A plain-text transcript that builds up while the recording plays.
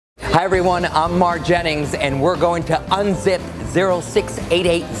Hi everyone, I'm Mark Jennings and we're going to Unzipped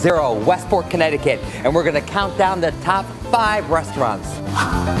 06880 Westport, Connecticut, and we're going to count down the top 5 restaurants.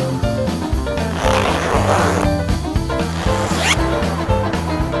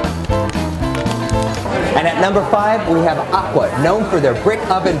 And at number 5 we have Aqua, known for their brick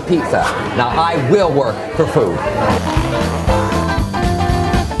oven pizza. Now I will work for food.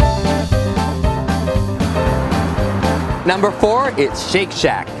 Number 4, it's Shake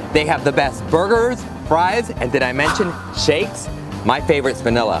Shack. They have the best burgers, fries, and did I mention shakes? My favorite's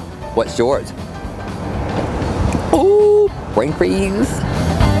vanilla. What's yours? Ooh, brain freeze.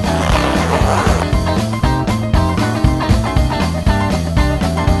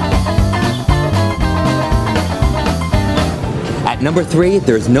 At number 3,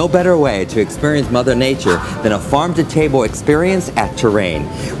 there's no better way to experience Mother Nature than a farm-to-table experience at Terrain.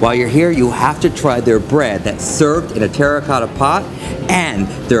 While you're here, you have to try their bread that's served in a terracotta pot and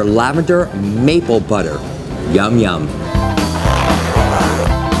their lavender maple butter. Yum, yum.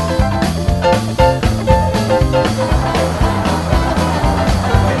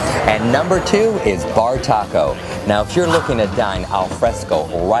 And number 2 is Bar Taco. Now, if you're looking to dine al fresco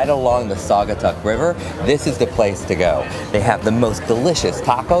right along the Saugatuck River, this is the place to go. They have the most delicious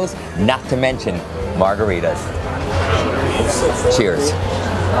tacos, not to mention margaritas. Cheers.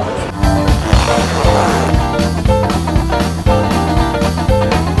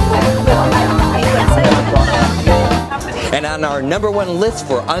 And on our number 1 list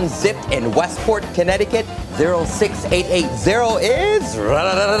for Unzipped in Westport, Connecticut, 06880 is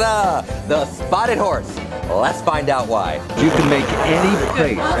the Spotted Horse. Let's find out why. You can make any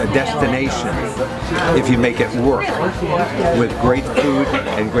place a destination if you make it work with great food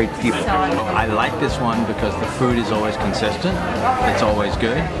and great people. I like this one because the food is always consistent. It's always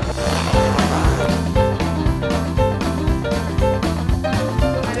good.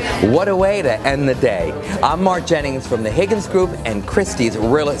 What a way to end the day. I'm Mark Jennings from the Higgins Group and Christie's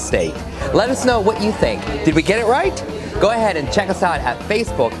Real Estate. Let us know what you think. Did we get it right? Go ahead and check us out at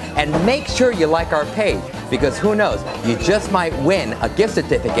Facebook and make sure you like our page, because who knows, you just might win a gift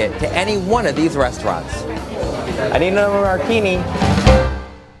certificate to any one of these restaurants. I need another martini.